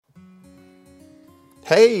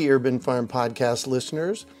Hey, Urban Farm Podcast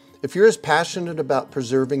listeners. If you're as passionate about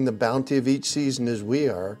preserving the bounty of each season as we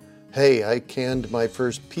are, hey, I canned my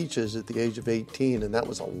first peaches at the age of 18, and that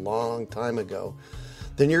was a long time ago,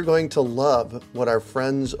 then you're going to love what our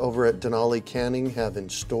friends over at Denali Canning have in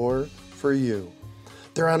store for you.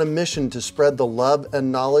 They're on a mission to spread the love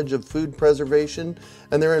and knowledge of food preservation,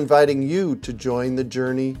 and they're inviting you to join the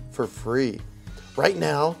journey for free. Right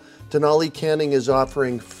now, Denali Canning is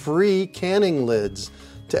offering free canning lids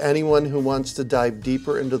to anyone who wants to dive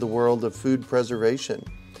deeper into the world of food preservation.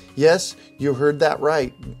 Yes, you heard that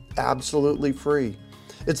right, absolutely free.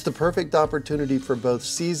 It's the perfect opportunity for both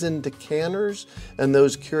seasoned canners and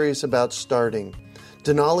those curious about starting.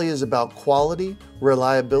 Denali is about quality,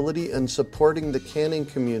 reliability, and supporting the canning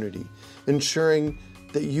community, ensuring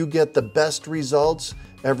that you get the best results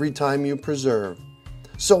every time you preserve.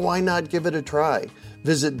 So why not give it a try?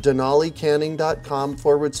 Visit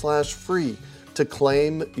denalicanning.com/free to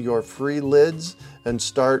claim your free lids and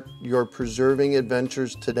start your preserving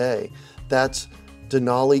adventures today. That's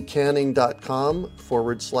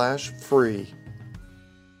denalicanning.com/free.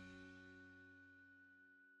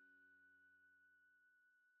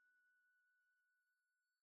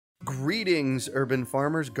 Greetings, urban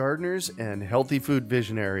farmers, gardeners, and healthy food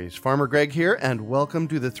visionaries. Farmer Greg here, and welcome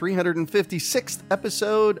to the 356th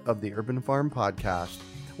episode of the Urban Farm Podcast,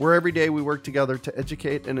 where every day we work together to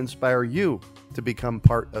educate and inspire you to become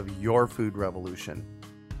part of your food revolution.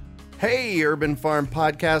 Hey, Urban Farm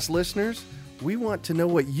Podcast listeners, we want to know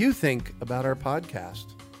what you think about our podcast.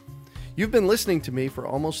 You've been listening to me for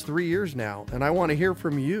almost 3 years now, and I want to hear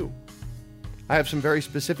from you. I have some very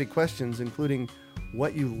specific questions, including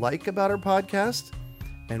what you like about our podcast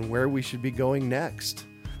and where we should be going next.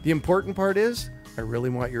 The important part is, I really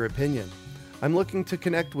want your opinion. I'm looking to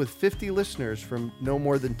connect with 50 listeners from no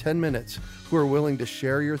more than 10 minutes who are willing to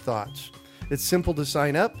share your thoughts. It's simple to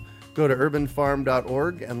sign up. Go to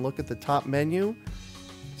urbanfarm.org and look at the top menu.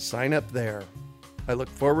 Sign up there. I look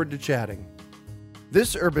forward to chatting.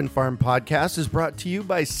 This Urban Farm Podcast is brought to you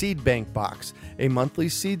by Seed Bank Box, a monthly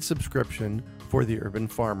seed subscription for the urban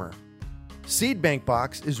farmer. Seed Bank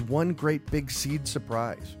Box is one great big seed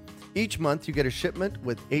surprise. Each month you get a shipment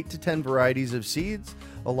with 8 to 10 varieties of seeds,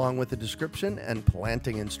 along with a description and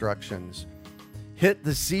planting instructions. Hit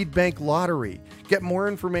the Seed Bank lottery. Get more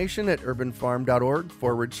information at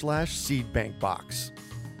urbanfarm.org/seedbankbox.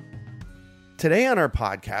 Today on our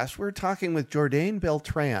podcast, we're talking with Jourdain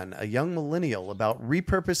Beltran, a young millennial, about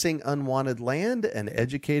repurposing unwanted land and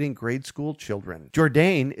educating grade school children.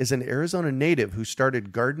 Jourdain is an Arizona native who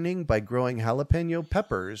started gardening by growing jalapeno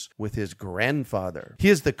peppers with his grandfather.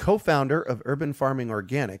 He is the co-founder of Urban Farming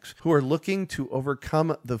Organics, who are looking to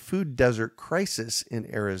overcome the food desert crisis in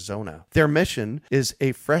Arizona. Their mission is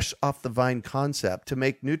a fresh off the vine concept to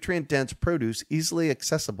make nutrient-dense produce easily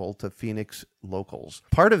accessible to Phoenix locals.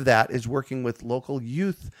 Part of that is working with local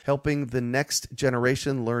youth, helping the next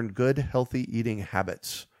generation learn good, healthy eating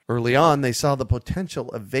habits. Early on, they saw the potential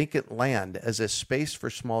of vacant land as a space for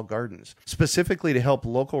small gardens, specifically to help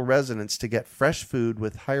local residents to get fresh food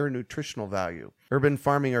with higher nutritional value. Urban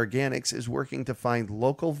Farming Organics is working to find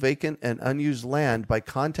local vacant and unused land by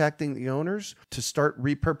contacting the owners to start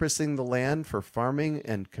repurposing the land for farming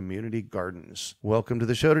and community gardens. Welcome to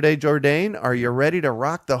the show today, Jourdain. Are you ready to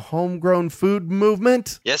rock the homegrown food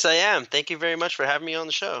movement? Yes, I am. Thank you very much for having me on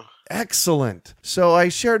the show. Excellent. So I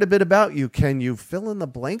shared a bit about you. Can you fill in the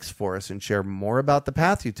blanks for us and share more about the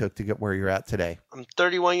path you took to get where you're at today? I'm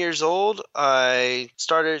 31 years old. I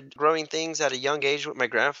started growing things at a young age with my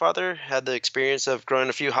grandfather. Had the experience of growing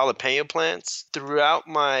a few jalapeno plants. Throughout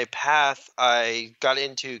my path, I got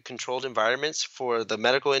into controlled environments for the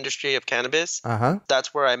medical industry of cannabis.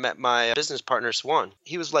 That's where I met my business partner, Swan.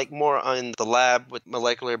 He was like more on the lab with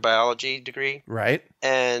molecular biology degree. Right.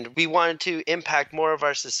 And we wanted to impact more of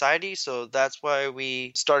our society, so that's why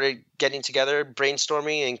we started getting together,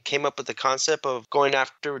 brainstorming, and came up with the concept of going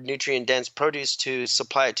after nutrient-dense produce to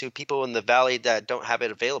supply it to people in the valley that don't have it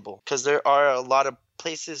available. Because there are a lot of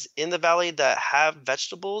places in the valley that have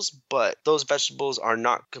vegetables, but those vegetables are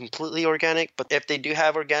not completely organic. But if they do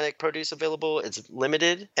have organic produce available, it's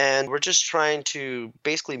limited. And we're just trying to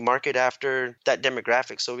basically market after that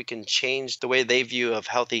demographic so we can change the way they view of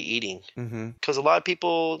healthy eating. Because a lot of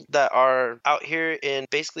people that are out here in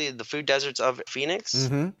basically the food deserts of Phoenix,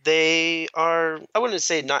 they are, I wouldn't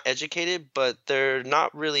say not educated, but they're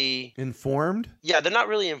not really informed. Yeah, they're not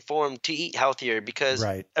really informed to eat healthier because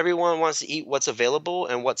everyone wants to eat what's available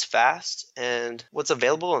and what's fast, and what's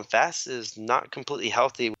available and fast is not completely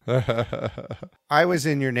healthy. I was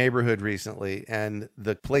in your neighborhood recently, and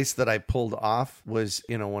the place that I pulled off was,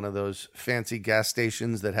 one of those fancy gas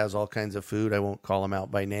stations that has all kinds of food. I won't call them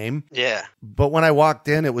out by name. Yeah. But when I walked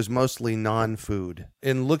in, it was mostly non-food.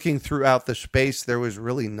 In looking throughout the space, there was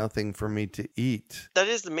really nothing for me to eat. That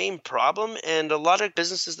is the main problem. And a lot of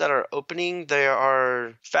businesses that are opening, they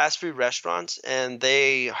are fast food restaurants, and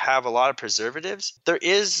they have a lot of preservatives. There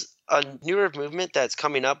is a newer movement that's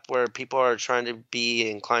coming up where people are trying to be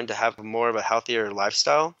inclined to have more of a healthier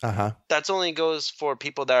lifestyle. That's only goes for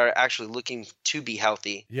people that are actually looking to be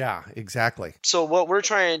healthy. Yeah, exactly. So what we're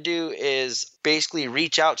trying to do is basically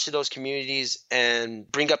reach out to those communities and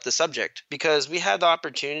bring up the subject, because we had the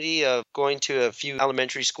opportunity of going to a few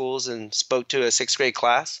elementary schools and spoke to a 6th grade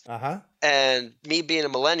class. And me being a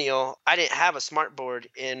millennial, I didn't have a smart board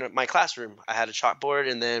in my classroom. I had a chalkboard,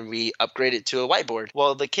 and then we upgraded to a whiteboard.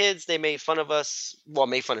 Well, the kids, they made fun of us. Well,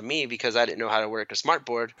 made fun of me because I didn't know how to work a smart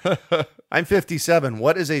board. I'm 57.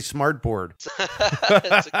 What is a smart board?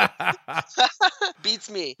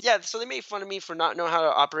 Beats me. Yeah, so they made fun of me for not knowing how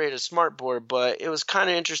to operate a smart board, but it was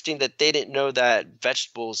kind of interesting that they didn't know that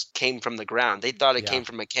vegetables came from the ground. They thought it came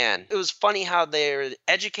from a can. It was funny how they're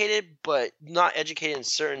educated, but not educated in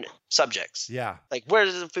certain subjects. Yeah. Like, where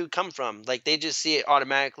does the food come from? Like, they just see it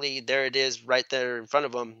automatically. There it is right there in front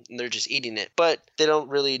of them, and they're just eating it. But they don't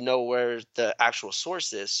really know where the actual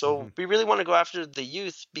source is. So we really want to go after the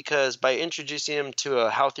youth, because by introducing them to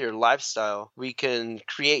a healthier lifestyle, we can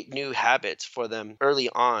create new habits for them early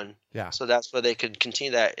on. Yeah. So that's where they could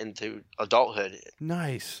continue that into adulthood.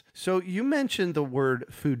 Nice. So you mentioned the word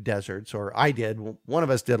food deserts, or I did. One of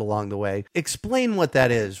us did along the way. Explain what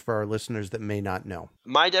that is for our listeners that may not know.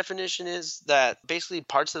 My definition is that basically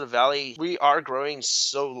parts of the valley, we are growing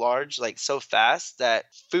so large, like so fast, that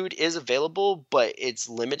food is available, but it's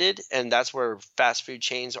limited. And that's where fast food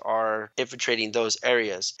chains are infiltrating those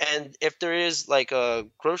areas. And if there is like a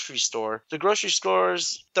grocery store, the grocery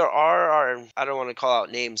stores, there are I don't want to call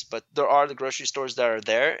out names, but there are the grocery stores that are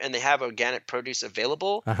there, and they have organic produce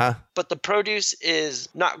available. But the produce is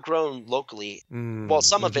not grown locally. Well,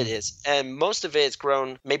 some of it is. And most of it is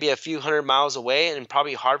grown maybe a few hundred miles away, and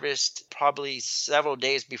probably harvest several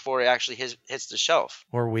days before it actually hits the shelf.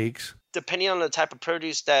 Or weeks. Depending on the type of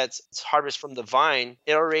produce that's harvested from the vine,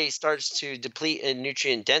 it already starts to deplete in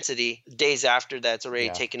nutrient density days after that's already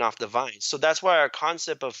taken off the vine. So that's why our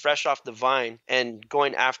concept of fresh off the vine and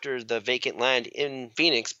going after the vacant land in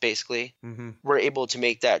Phoenix, basically, we're able to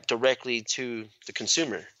make that directly to the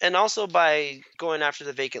consumer. And also by going after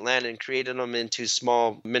the vacant land and creating them into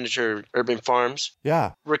small miniature urban farms.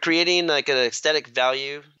 Yeah. We're creating like an aesthetic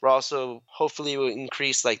value. We're also hopefully will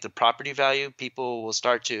increase like the property value. People will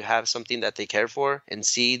start to have something that they care for and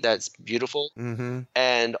see that's beautiful.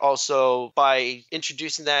 And also by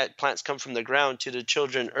introducing that plants come from the ground to the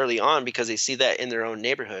children early on, because they see that in their own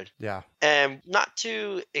neighborhood. Yeah. And not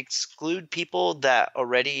to exclude people that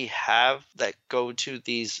already have, that go to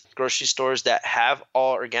these grocery stores that have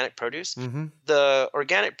all organic produce. The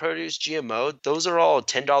organic produce, GMO, those are all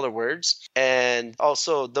 $10 words. And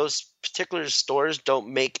also those particular stores don't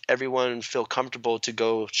make everyone feel comfortable to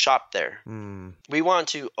go shop there. We want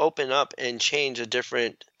to open up and change a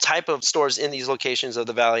different type of stores in these locations of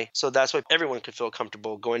the valley. So that's why everyone could feel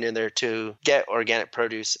comfortable going in there to get organic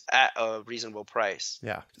produce at a reasonable price.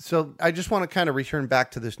 Yeah. So I just want to kind of return back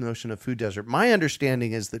to this notion of food desert. My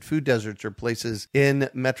understanding is that food deserts are places in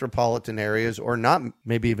metropolitan areas, or not,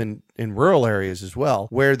 maybe even in rural areas as well,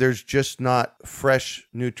 where there's just not fresh,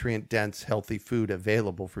 nutrient-dense, healthy food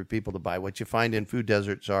available for people to buy. What you find in food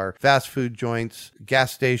deserts are fast food joints,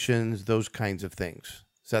 gas stations, those kinds of things.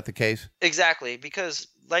 Is that the case? Exactly, because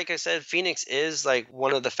like I said, Phoenix is like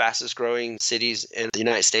one of the fastest growing cities in the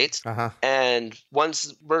United States. And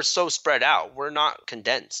once we're so spread out, we're not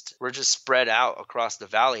condensed. We're just spread out across the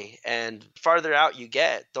valley. And farther out you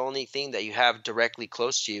get, the only thing that you have directly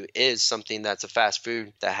close to you is something that's a fast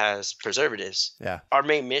food that has preservatives. Yeah. Our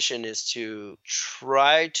main mission is to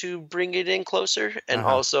try to bring it in closer. And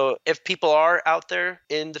also, if people are out there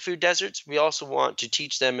in the food deserts, we also want to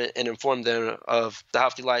teach them and inform them of the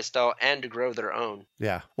healthy lifestyle and to grow their own.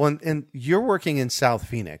 Yeah. Well, and you're working in South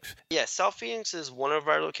Phoenix. Yeah, South Phoenix is one of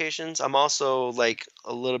our locations. I'm also like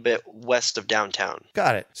a little bit west of downtown.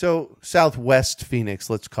 Got it. So Southwest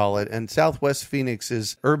Phoenix, let's call it. And Southwest Phoenix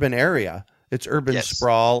is urban area. It's urban Yes.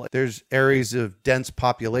 sprawl. There's areas of dense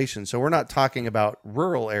population. So we're not talking about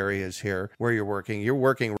rural areas here where you're working. You're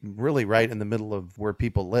working really right in the middle of where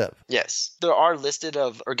people live. Yes. There are listed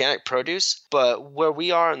of organic produce, but where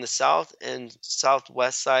we are in the south and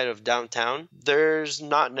southwest side of downtown, there's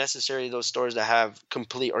not necessarily those stores that have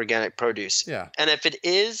complete organic produce. Yeah. And if it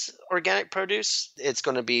is organic produce, it's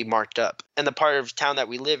going to be marked up. And the part of town that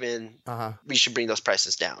we live in, we should bring those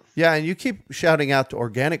prices down. Yeah, and you keep shouting out to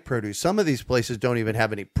organic produce. Some of these places don't even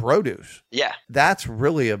have any produce. Yeah. That's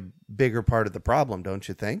really a bigger part of the problem, don't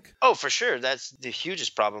you think? Oh, for sure. That's the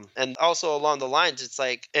hugest problem. And also along the lines, it's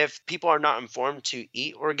like if people are not informed to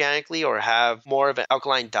eat organically or have more of an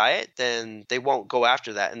alkaline diet, then they won't go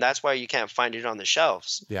after that. And that's why you can't find it on the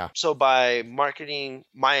shelves. Yeah. So by marketing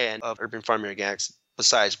my end of Urban Farming Organics,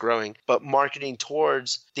 besides growing, but marketing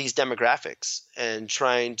towards these demographics and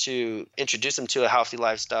trying to introduce them to a healthy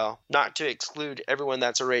lifestyle, not to exclude everyone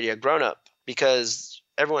that's already a grown-up, because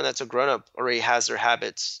everyone that's a grown-up already has their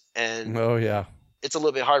habits, and it's a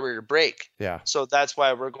little bit harder to break. Yeah. So that's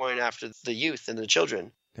why we're going after the youth and the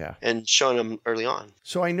children. Yeah. And showing them early on.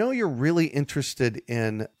 So I know you're really interested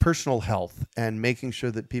in personal health and making sure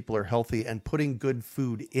that people are healthy and putting good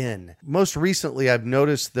food in. Most recently, I've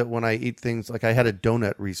noticed that when I eat things like I had a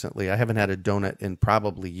donut recently, I haven't had a donut in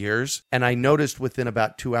probably years. And I noticed within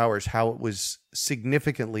about 2 hours how it was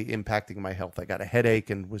significantly impacting my health. I got a headache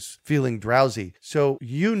and was feeling drowsy. So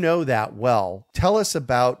you know that well. Tell us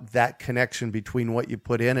about that connection between what you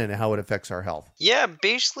put in and how it affects our health. Yeah,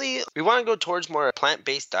 basically, we want to go towards more a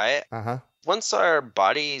plant-based diet. Once our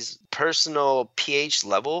body's personal pH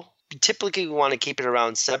level, typically we want to keep it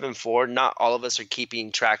around 7.4. Not all of us are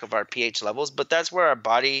keeping track of our pH levels, but that's where our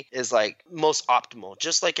body is like most optimal.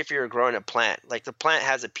 Just like if you're growing a plant, like the plant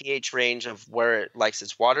has a pH range of where it likes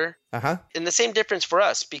its water. And the same difference for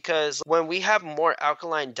us, because when we have more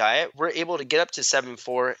alkaline diet, we're able to get up to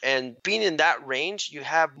 7.4, and being in that range, you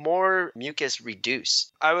have more mucus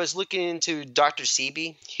reduce. I was looking into Dr.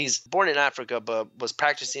 Sebi. He's born in Africa, but was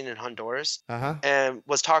practicing in Honduras and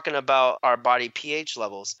was talking about our body pH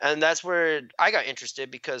levels. And that's where I got interested,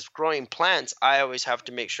 because growing plants, I always have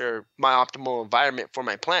to make sure my optimal environment for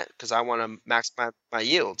my plant, because I want to maximize my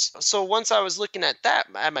yields. So once I was looking at that,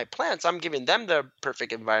 at my plants, I'm giving them the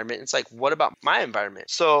perfect environment. It's like, what about my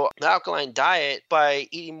environment? So the alkaline diet, by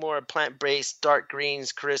eating more plant-based dark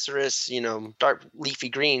greens, cruciferous, dark leafy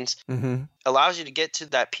greens, allows you to get to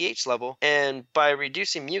that pH level. And by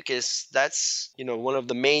reducing mucus, that's, one of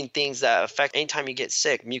the main things that affect anytime you get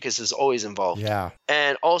sick. Mucus is always involved. Yeah.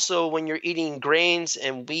 And also when you're eating grains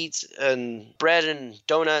and wheats and bread and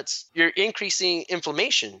donuts, you're increasing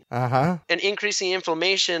inflammation. And increasing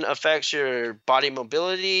inflammation affects your body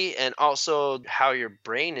mobility and also how your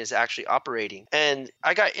brain is actually operating. And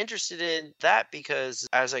I got interested in that because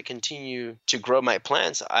as I continue to grow my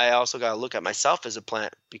plants, I also got to look at myself as a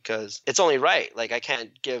plant, because it's only right. Like I can't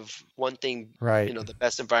give one thing, the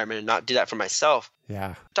best environment and not do that for myself.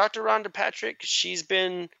 Yeah. Dr. Rhonda Patrick, she's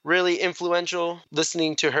been really influential,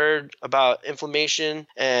 listening to her about inflammation,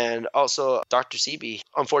 and also Dr. Sebi.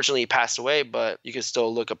 Unfortunately, he passed away, but you can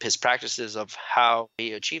still look up his practices of how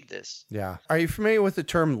he achieved this. Yeah. Are you familiar with the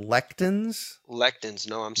term lectins? Lectins?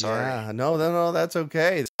 No, I'm sorry. Yeah. No, that's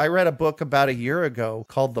okay. I read a book about a year ago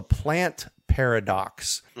called The Plant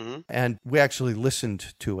Paradox. And we actually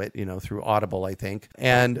listened to it, through Audible, I think.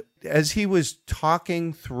 And as he was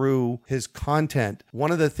talking through his content,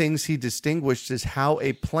 one of the things he distinguished is how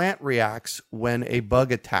a plant reacts when a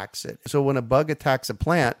bug attacks it. So when a bug attacks a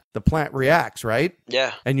plant, the plant reacts, right?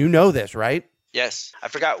 Yeah. And you know this, right? Yes. I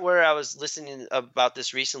forgot where I was listening about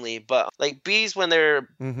this recently, but like bees, when they're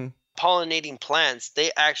pollinating plants, they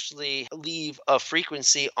actually leave a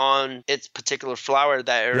frequency on its particular flower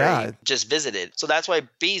that already just visited. So that's why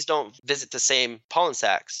bees don't visit the same pollen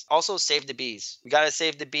sacs. Also, save the bees. We got to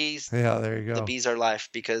save the bees. Yeah, there you go. The bees are life,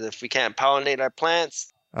 because if we can't pollinate our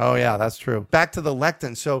plants... Oh, yeah, that's true. Back to the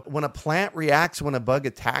lectin. So when a plant reacts when a bug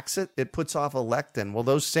attacks it, it puts off a lectin. Well,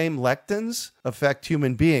 those same lectins affect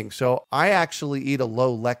human beings. So I actually eat a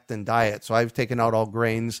low lectin diet. So I've taken out all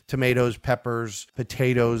grains, tomatoes, peppers,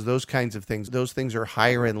 potatoes, those kinds of things. Those things are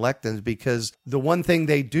higher in lectins, because the one thing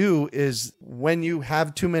they do is when you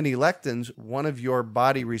have too many lectins, one of your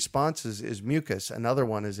body responses is mucus. Another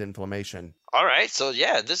one is inflammation. All right. So,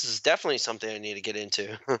 yeah, this is definitely something I need to get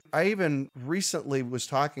into. I even recently was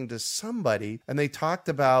talking to somebody, and they talked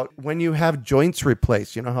about when you have joints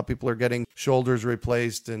replaced, you know how people are getting shoulders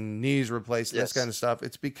replaced and knees replaced, this kind of stuff.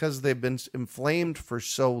 It's because they've been inflamed for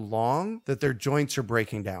so long that their joints are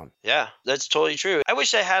breaking down. Yeah, that's totally true. I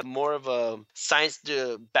wish I had more of a science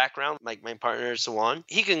background, like my partner, Sawan.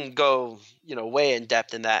 He can go, way in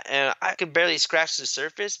depth in that. And I could barely scratch the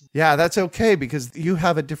surface. Yeah, that's okay because you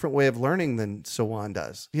have a different way of learning than Sawan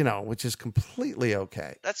does, which is completely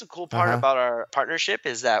okay. That's a cool part about our partnership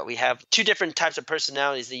is that we have two different types of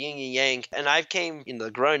personalities, the yin and yang. And I came in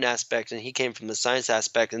the growing aspect and he came from the science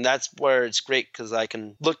aspect. And that's where it's great because I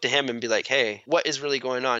can look to him and be like, hey, what is really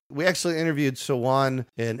going on? We actually interviewed Sawan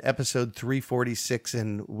in episode 346,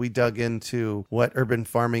 and we dug into what urban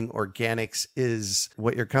farming organics is,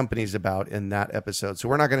 what your company's about in that episode. So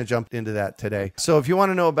we're not going to jump into that today. So if you want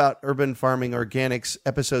to know about urban farming organics,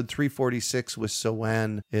 episode 346 with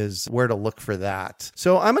Sawan is where to look for that.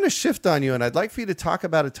 So I'm going to shift on you, and I'd like for you to talk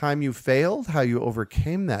about a time you failed, how you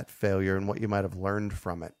overcame that failure, and what you might have learned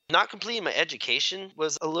from it. Not completing my education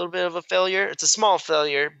was a little bit of a failure. It's a small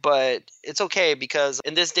failure, but it's okay because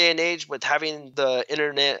in this day and age with having the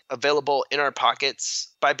internet available in our pockets,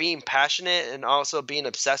 by being passionate and also being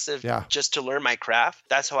obsessive just to learn my craft,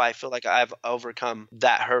 that's how I feel like I've overcome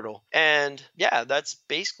that hurdle. And yeah, that's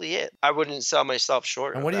basically it. I wouldn't sell myself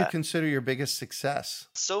short. And what do you consider your biggest success?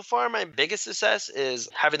 So far, my biggest success is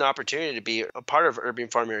having the opportunity to be a part of Urban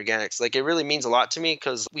Farming Organics. Like, it really means a lot to me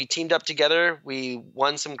because we teamed up together. We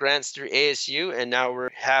won some grants through ASU, and now we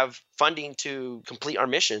have funding to complete our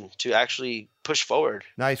mission to actually push forward.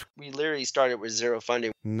 Nice. We literally started with zero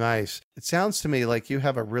funding. Nice. It sounds to me like you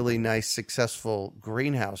have a really nice, successful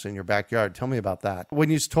greenhouse in your backyard. Tell me about that.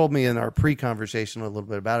 When you told me in our pre-conversation a little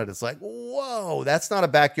bit about it, it's like, whoa, that's not a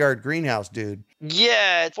backyard greenhouse, dude.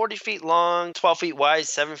 Yeah, 40 feet long, 12 feet wide,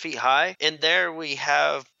 7 feet high. And there we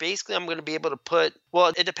have, basically I'm going to be able to put,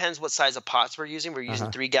 well, it depends what size of pots we're using. We're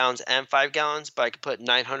using 3 gallons and 5 gallons, but I could put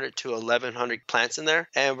 900 to 1,100 plants in there.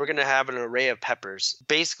 And we're going to have an array of peppers.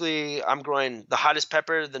 Basically, I'm growing the hottest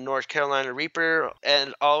pepper, the North Carolina Reaper,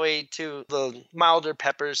 and all the way to the milder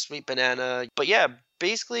peppers, sweet banana. But yeah,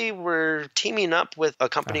 basically we're teaming up with a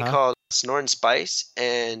company called Snort and Spice,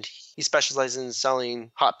 and he specializes in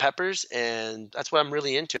selling hot peppers, and that's what I'm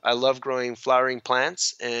really into. I love growing flowering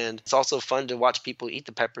plants, and it's also fun to watch people eat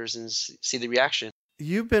the peppers and see the reaction.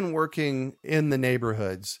 You've been working in the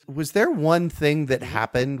neighborhoods. Was there one thing that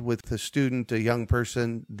happened with a student, a young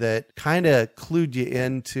person, that kind of clued you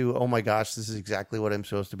into, oh my gosh, this is exactly what I'm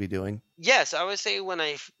supposed to be doing? Yes, I would say when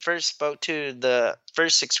I first spoke to the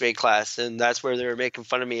first 6th grade class, and that's where they were making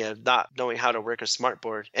fun of me of not knowing how to work a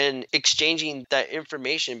smartboard and exchanging that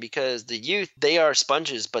information, because the youth, they are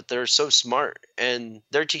sponges, but they're so smart, and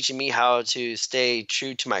they're teaching me how to stay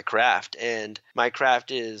true to my craft. And my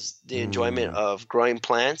craft is the enjoyment of growing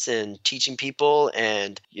plants and teaching people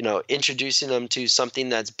and, introducing them to something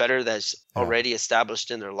that's better, that's already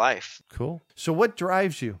established in their life. Cool. So what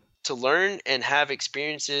drives you? To learn and have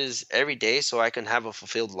experiences every day so I can have a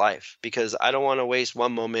fulfilled life, because I don't want to waste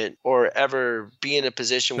one moment or ever be in a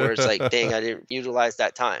position where it's like, dang, I didn't utilize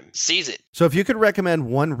that time. Seize it. So if you could recommend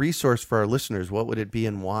one resource for our listeners, what would it be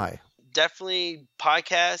and why? Definitely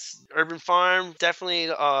podcasts, Urban Farm, definitely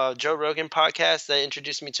Joe Rogan podcast that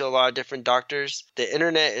introduced me to a lot of different doctors. The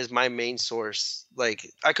internet is my main source. Like,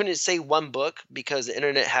 I couldn't say one book because the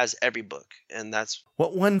internet has every book. And that's...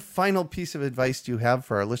 What one final piece of advice do you have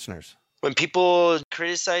for our listeners? When people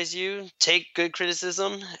criticize you, take good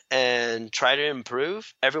criticism and try to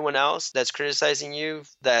improve. Everyone else that's criticizing you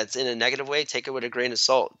that's in a negative way, take it with a grain of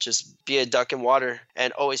salt. Just be a duck in water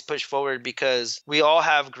and always push forward, because we all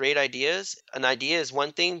have great ideas. An idea is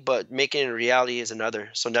one thing, but making it a reality is another.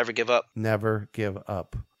 So never give up. Never give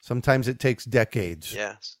up. Sometimes it takes decades.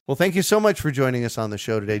 Yes. Well, thank you so much for joining us on the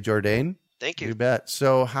show today, Jourdain. Thank you. You bet.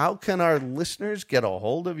 So how can our listeners get a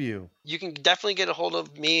hold of you? You can definitely get a hold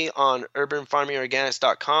of me on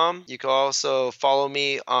urbanfarmingorganics.com. You can also follow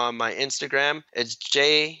me on my Instagram. It's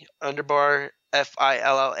J_FILLA,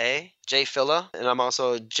 JFilla. And I'm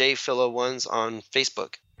also JFilla1s on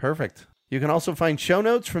Facebook. Perfect. You can also find show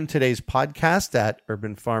notes from today's podcast at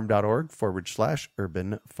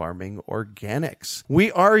urbanfarm.org/urban farming organics.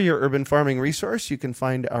 We are your urban farming resource. You can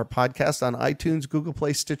find our podcast on iTunes, Google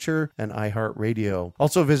Play, Stitcher, and iHeartRadio.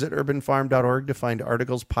 Also visit urbanfarm.org to find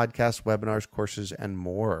articles, podcasts, webinars, courses, and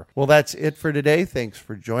more. Well, that's it for today. Thanks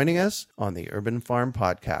for joining us on the Urban Farm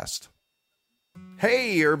Podcast.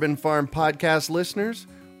 Hey, Urban Farm Podcast listeners.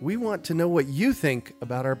 We want to know what you think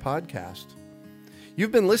about our podcast.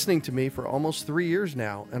 You've been listening to me for almost 3 years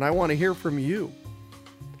now, and I want to hear from you.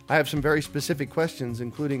 I have some very specific questions,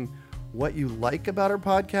 including what you like about our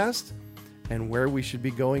podcast and where we should be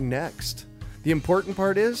going next. The important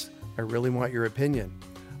part is, I really want your opinion.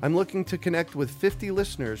 I'm looking to connect with 50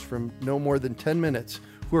 listeners from no more than 10 minutes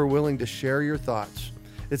who are willing to share your thoughts.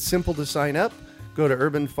 It's simple to sign up. Go to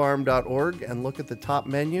urbanfarm.org and look at the top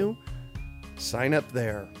menu. Sign up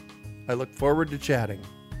there. I look forward to chatting.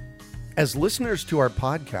 As listeners to our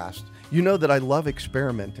podcast, you know that I love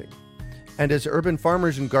experimenting. And as urban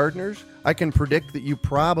farmers and gardeners, I can predict that you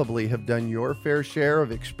probably have done your fair share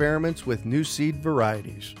of experiments with new seed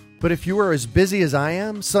varieties. But if you are as busy as I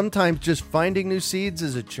am, sometimes just finding new seeds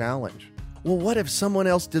is a challenge. Well, what if someone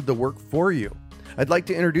else did the work for you? I'd like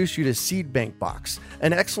to introduce you to Seed Bank Box,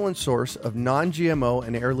 an excellent source of non-GMO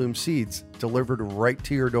and heirloom seeds delivered right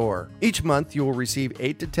to your door. Each month, you will receive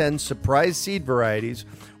 8 to 10 surprise seed varieties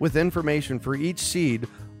with information for each seed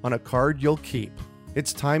on a card you'll keep.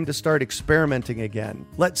 It's time to start experimenting again.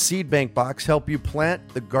 Let Seed Bank Box help you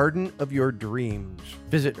plant the garden of your dreams.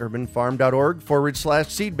 Visit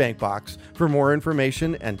urbanfarm.org/seedbankbox for more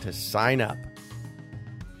information and to sign up.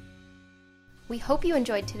 We hope you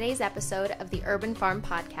enjoyed today's episode of the Urban Farm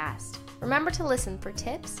Podcast. Remember to listen for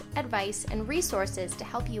tips, advice, and resources to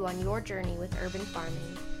help you on your journey with urban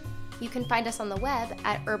farming. You can find us on the web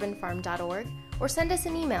at urbanfarm.org or send us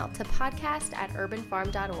an email to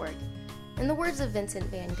podcast@urbanfarm.org. In the words of Vincent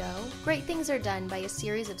van Gogh, great things are done by a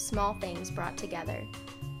series of small things brought together.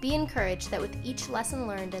 Be encouraged that with each lesson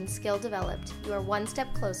learned and skill developed, you are one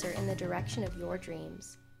step closer in the direction of your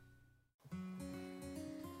dreams.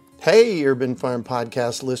 Hey, Urban Farm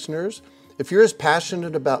Podcast listeners. If you're as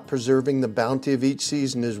passionate about preserving the bounty of each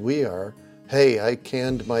season as we are, hey, I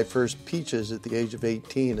canned my first peaches at the age of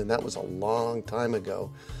 18, and that was a long time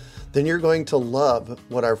ago, then you're going to love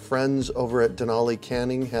what our friends over at Denali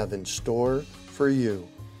Canning have in store for you.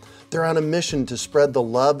 They're on a mission to spread the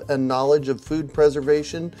love and knowledge of food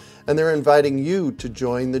preservation, and they're inviting you to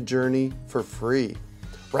join the journey for free.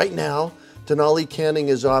 Right now, Denali Canning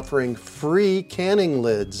is offering free canning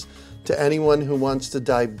lids to anyone who wants to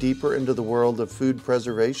dive deeper into the world of food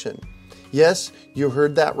preservation. Yes, you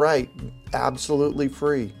heard that right. Absolutely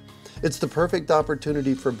free. It's the perfect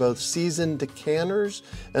opportunity for both seasoned canners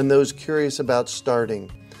and those curious about starting.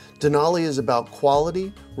 Denali is about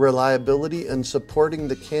quality, reliability, and supporting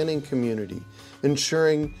the canning community,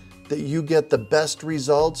 ensuring that you get the best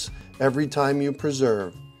results every time you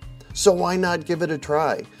preserve. So why not give it a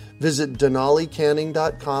try? Visit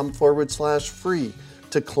denalicanning.com/free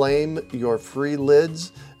to claim your free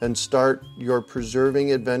lids and start your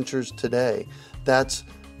preserving adventures today. That's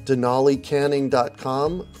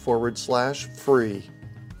denalicanning.com/free.